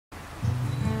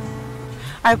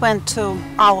I went to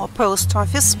our post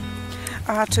office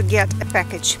to get a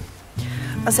package.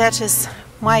 That is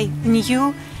my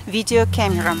new video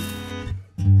camera.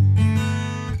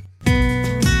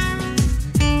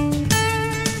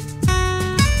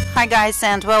 Hi guys,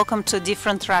 and welcome to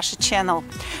Different Russia channel.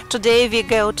 Today we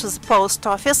go to the post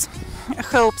office. I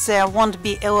hope there won't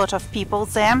be a lot of people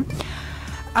there.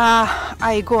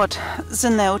 I got the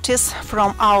notice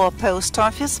from our post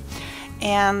office,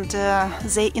 and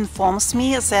they informs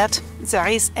me that there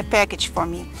is a package for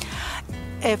me.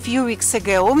 A few weeks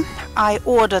ago I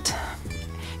ordered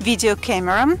video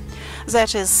camera,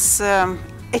 that is a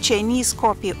Chinese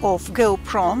copy of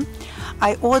GoPro.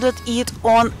 I ordered it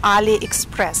on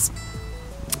Aliexpress.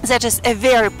 That is a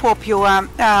very popular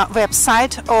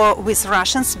website with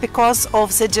Russians because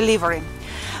of the delivery.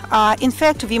 In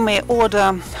fact, we may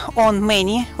order on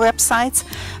many websites,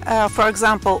 for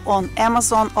example on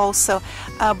Amazon also,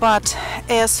 but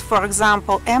as for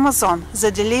example Amazon,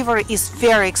 the delivery is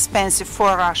very expensive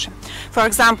for Russia. For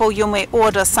example, you may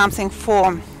order something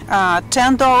for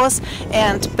 $10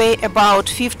 and pay about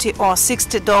 $50 or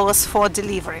 $60 for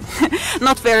delivery.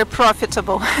 Not very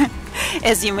profitable,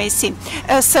 as you may see.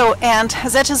 And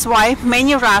that is why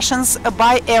many Russians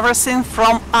buy everything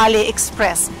from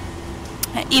Aliexpress.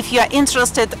 If you are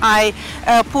interested, I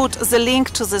put the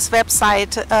link to this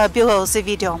website below the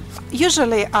video.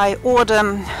 Usually I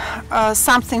order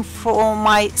something for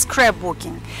my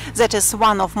scrapbooking. That is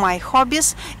one of my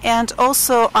hobbies, and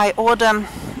also I order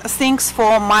things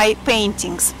for my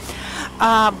paintings.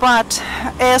 But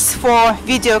as for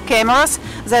video cameras,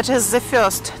 that is the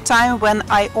first time when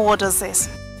I order this.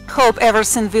 Hope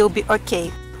everything will be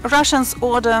okay. Russians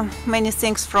order many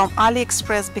things from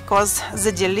Aliexpress because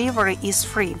the delivery is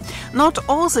free. Not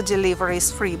all the delivery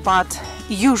is free, but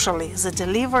usually the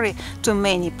delivery to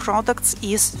many products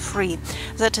is free.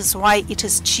 That is why it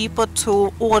is cheaper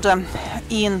to order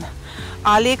in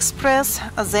Aliexpress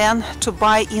than to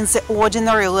buy in the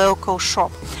ordinary local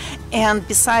shop. And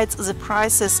besides, the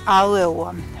prices are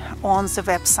lower on the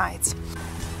websites.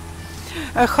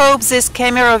 I hope this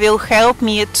camera will help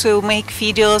me to make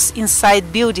videos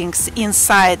inside buildings,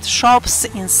 inside shops,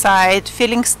 inside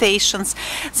filling stations.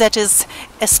 That is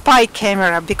a spy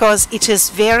camera because it is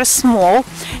very small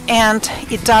and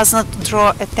it does not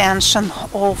draw attention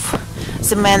of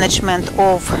the management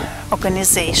of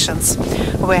organizations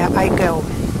where I go.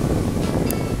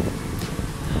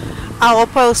 Our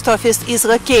post office is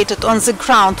located on the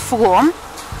ground floor.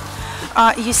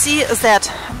 You see that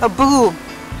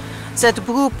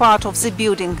blue part of the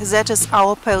building, that is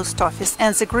our post office,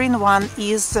 and the green one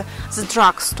is the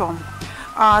drugstore.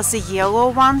 The yellow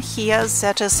one here,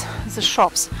 that is the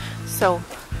shops. So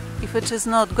if it is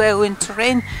not going to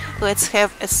rain, let's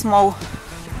have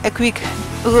a quick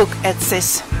look at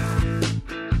this.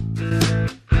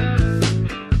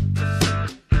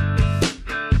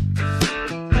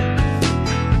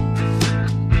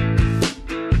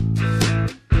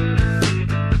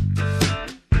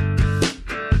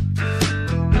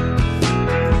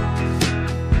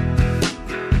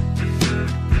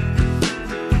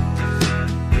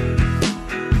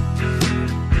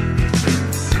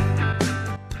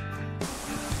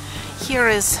 Here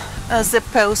is the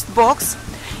post box.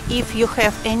 If you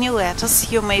have any letters,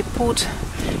 you may put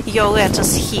your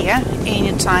letters here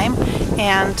anytime,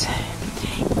 and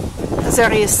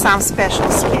there is some special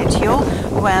schedule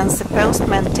when the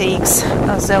postman takes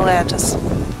the letters.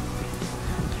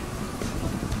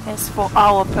 As for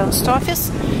our post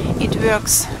office, it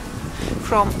works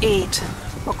from 8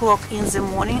 o'clock in the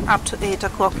morning up to 8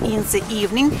 o'clock in the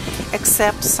evening,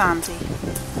 except Sunday.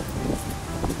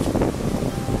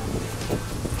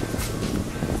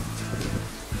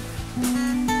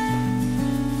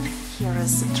 Here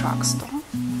is the drugstore.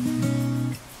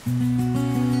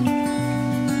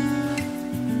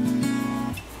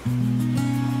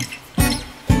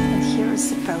 And here is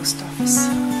the post office.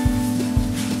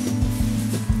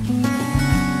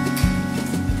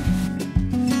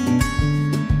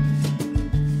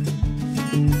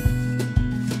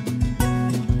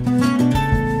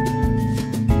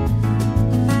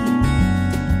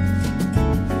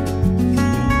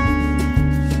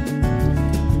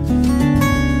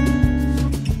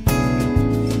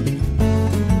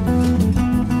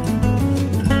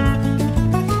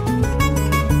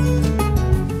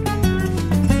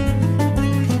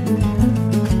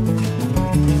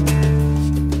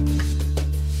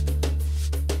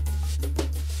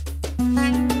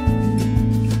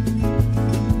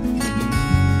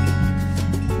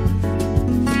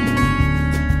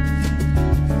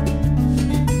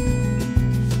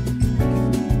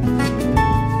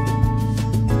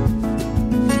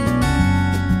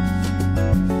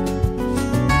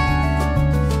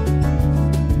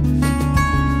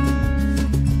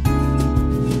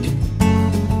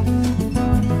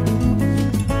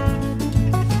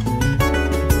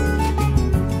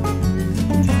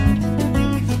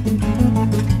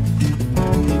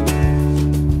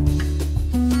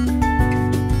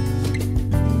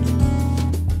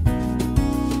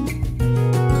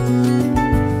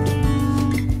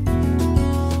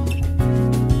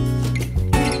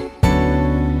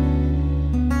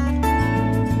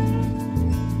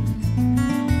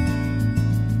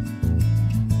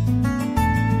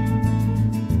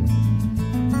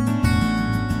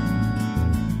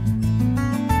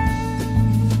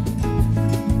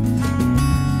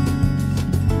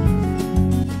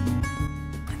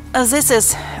 This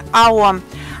is our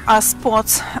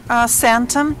sports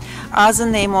center. The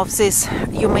name of this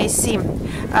you may see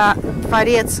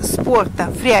Дворец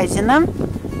спорта Фрязино.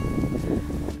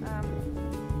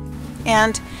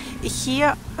 And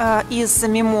here is the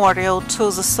memorial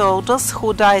to the soldiers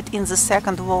who died in the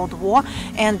Second World War,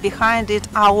 and behind it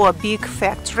our big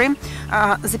factory,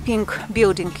 the pink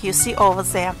building you see over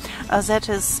there, that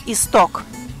is Istok.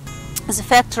 The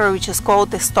factory which is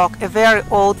called Istok, a very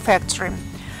old factory.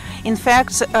 In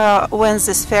fact, when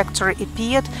this factory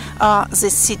appeared,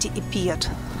 this city appeared.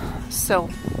 So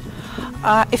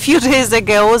a few days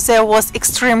ago there was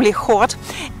extremely hot,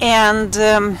 and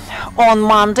on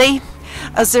Monday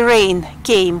the rain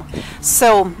came.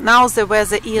 So now the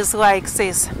weather is like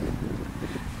this.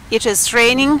 It is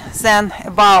raining, then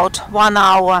about 1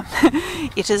 hour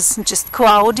it is just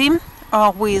cloudy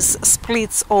with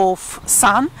splits of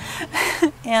sun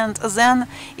and then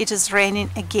it is raining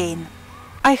again.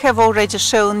 I have already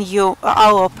shown you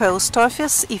our post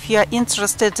office. If you are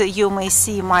interested, you may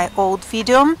see my old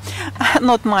video.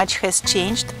 Not much has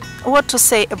changed. What to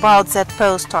say about that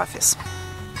post office?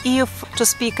 If to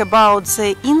speak about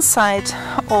the inside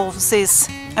of this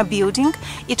building,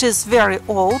 it is very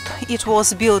old. It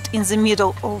was built in the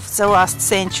middle of the last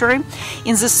century,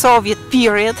 in the Soviet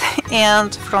period,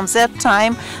 and from that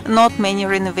time not many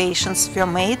renovations were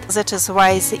made. That is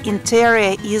why the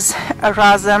interior is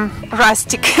rather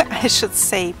rustic, I should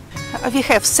say. We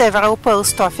have several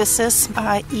post offices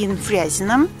in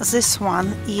Fryazino. This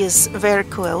one is very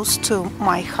close to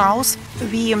my house.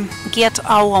 We get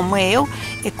our mail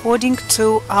according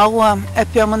to our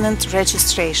permanent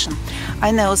registration.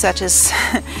 I know that is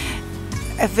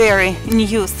a very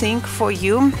new thing for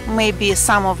you. Maybe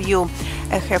some of you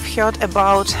have heard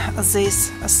about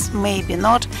this, maybe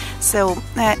not. So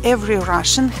every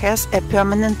Russian has a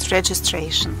permanent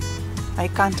registration. I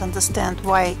can't understand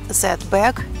why that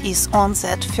bag is on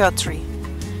that fir tree.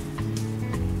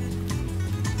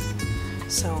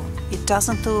 So it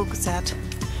doesn't look that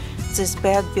this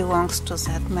bag belongs to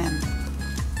that man.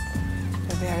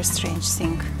 A very strange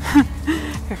thing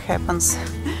happens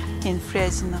in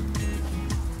Fryazino.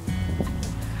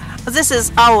 This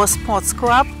is our sports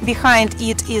club. Behind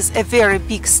it is a very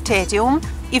big stadium.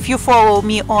 If you follow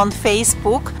me on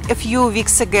Facebook, a few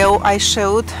weeks ago I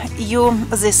showed you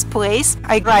this place.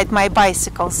 I ride my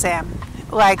bicycle there,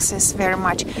 like this very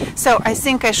much. So I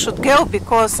think I should go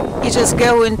because it is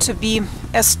going to be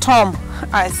a storm,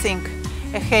 I think,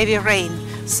 a heavy rain.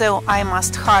 So I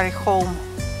must hurry home.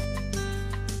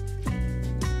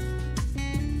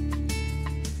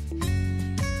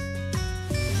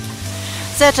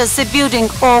 That is the building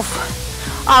of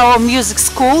our music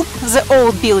school, the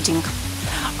old building.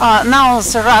 Now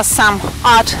there are some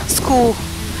art school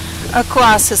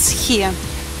classes here,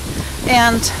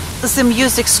 and the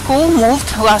music school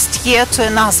moved last year to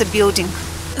another building.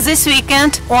 This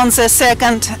weekend, on the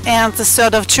 2nd and the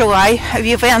 3rd of July,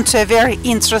 we went to a very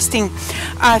interesting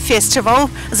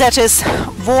festival, that is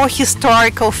War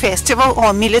Historical Festival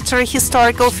or Military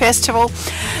Historical Festival.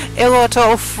 A lot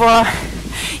of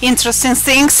interesting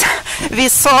things we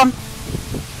saw.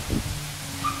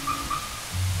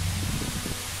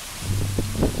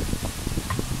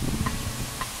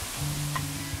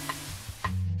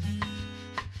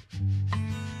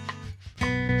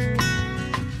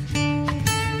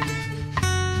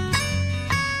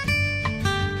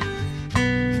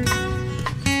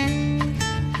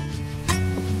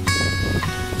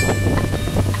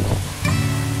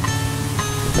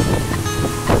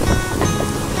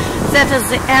 That is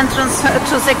the entrance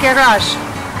to the garage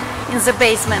in the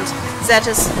basement. That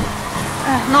is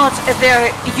not a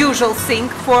very usual thing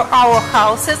for our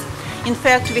houses. In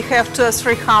fact, we have 2 or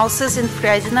 3 houses in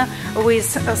Fryazino with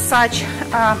such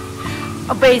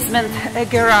a basement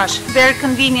garage. Very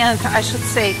convenient, I should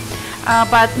say,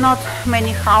 but not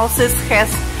many houses has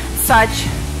such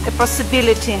a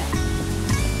possibility.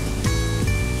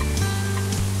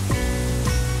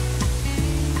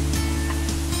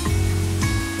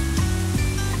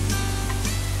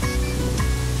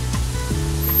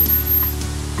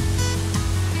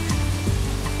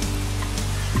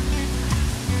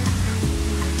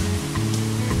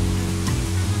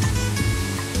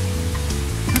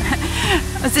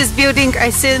 This building,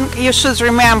 I think you should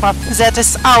remember, that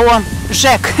is our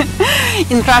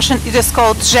ЖЭК. In Russian it is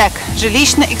called ЖЭК,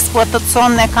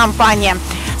 Жилищно-эксплуатационная компания.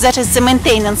 That is the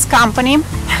maintenance company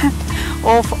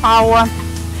of our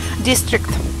district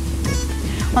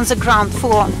on the ground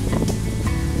floor.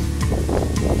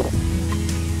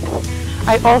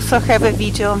 I also have a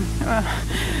video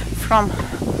from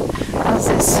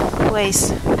this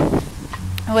place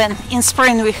when in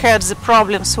spring we had the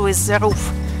problems with the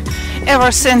roof.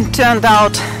 everything turned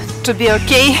out to be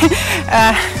okay.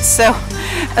 So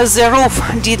the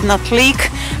roof did not leak,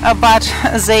 but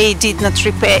they did not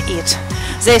repair it.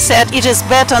 They said it is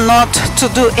better not to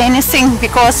do anything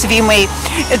because we may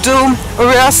do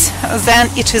worse than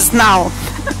it is now.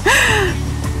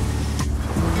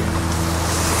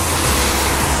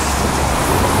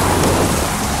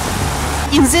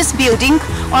 In this building,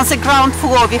 on the ground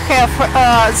floor, we have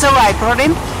the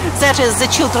library, that is the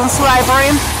children's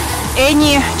library.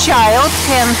 Any child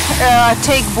can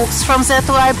take books from that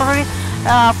library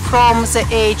from the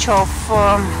age of,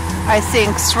 I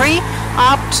think, 3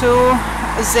 up to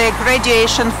the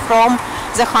graduation from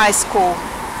the high school.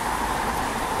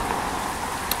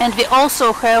 And we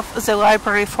also have the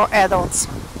library for adults.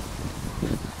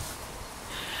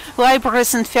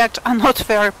 Libraries, in fact, are not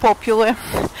very popular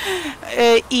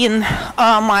in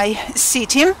my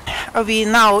city. We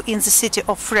are now in the city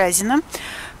of Fresno,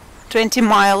 20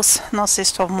 miles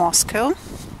northeast of Moscow.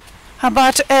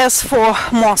 But as for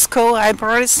Moscow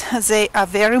libraries, they are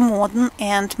very modern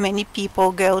and many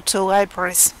people go to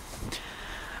libraries.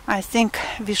 I think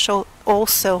we shall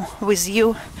also, with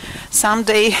you,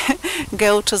 someday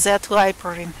go to that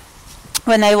library.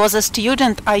 When I was a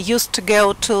student, I used to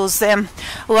go to the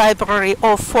Library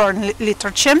of Foreign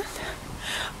Literature.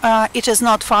 It is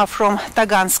not far from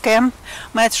Taganskaya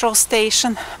metro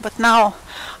station, but now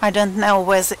I don't know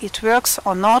whether it works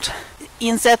or not.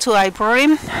 In that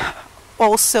library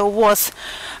also was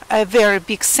a very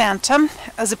big center,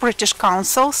 the British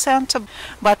Council Center,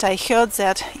 but I heard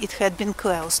that it had been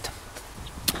closed.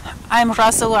 I'm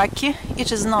rather lucky,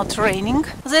 it is not raining.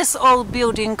 This old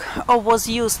building was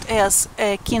used as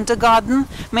a kindergarten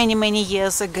many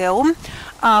years ago,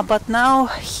 but now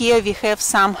here we have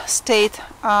some state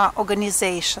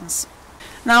organizations.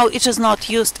 Now it is not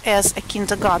used as a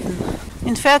kindergarten.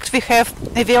 In fact, we have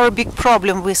a very big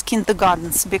problem with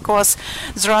kindergartens because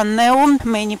there are not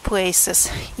many places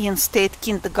in state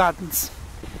kindergartens.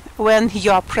 When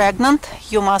you are pregnant,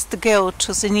 you must go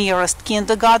to the nearest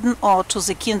kindergarten or to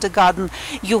the kindergarten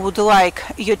you would like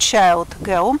your child to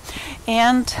go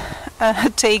and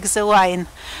take the line.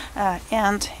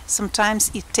 And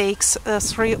sometimes it takes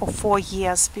 3 or 4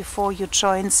 years before you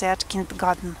join that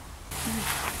kindergarten.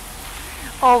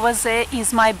 Over there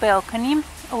is my balcony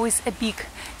with a big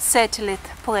satellite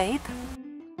plate.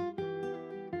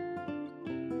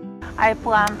 I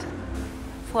plant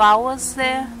flowers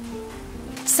there.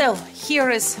 So here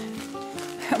is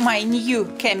my new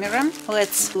camera.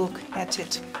 Let's look at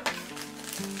it.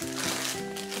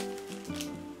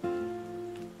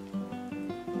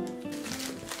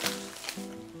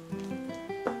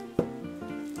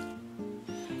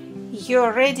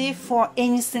 You're ready for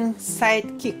anything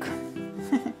Sidekick.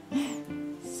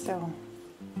 So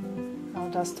now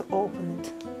just to open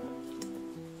it.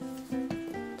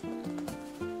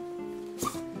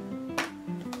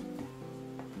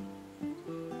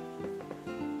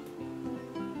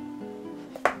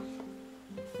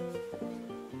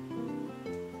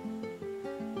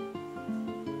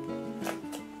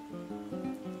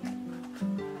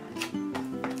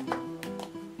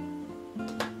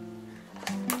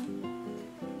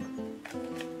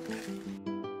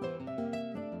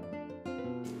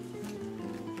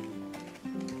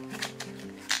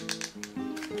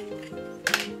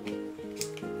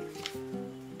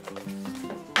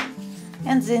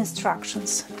 And the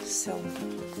instructions. So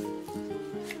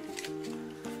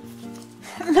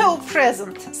no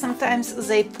present. Sometimes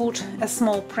they put a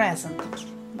small present,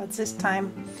 but this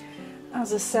time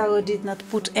the seller did not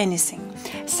put anything.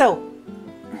 So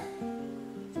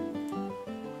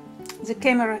the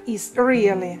camera is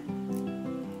really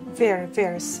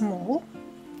very small.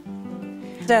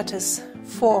 That is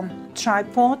for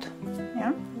tripod.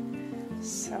 Yeah.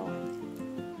 So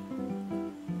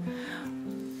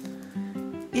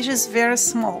it is very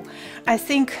small. I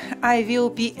think I will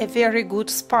be a very good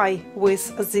spy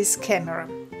with this camera.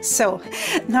 So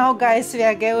now guys, we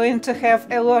are going to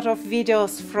have a lot of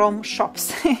videos from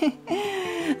shops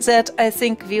that I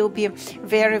think will be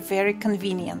very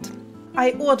convenient.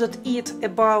 I ordered it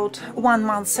about 1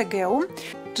 month ago.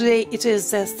 Today it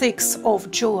is the 6th of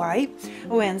July,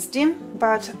 Wednesday,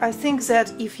 but I think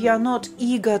that if you are not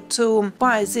eager to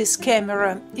buy this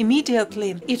camera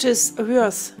immediately, it is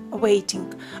worth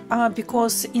waiting,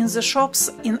 because in the shops,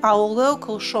 in our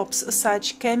local shops,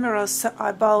 such cameras are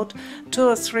about 2,000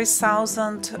 or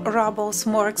 3,000 rubles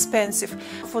more expensive.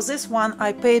 For this one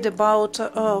I paid about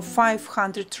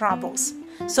 500 rubles.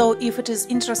 So if it is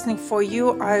interesting for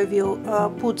you, I will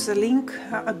put the link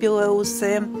below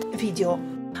the video.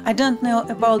 I don't know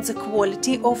about the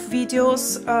quality of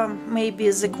videos. Maybe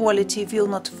the quality will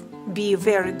not be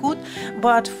very good,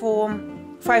 but for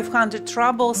 500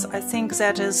 rubles I think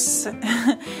that is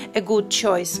a good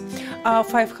choice.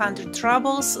 500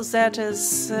 rubles, that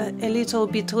is a little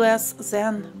bit less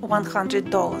than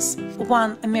 $100.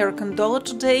 $1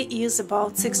 today is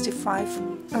about 65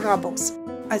 rubles.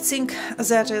 I think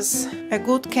that is a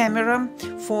good camera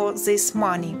for this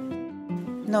money.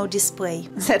 No display,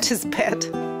 that is bad.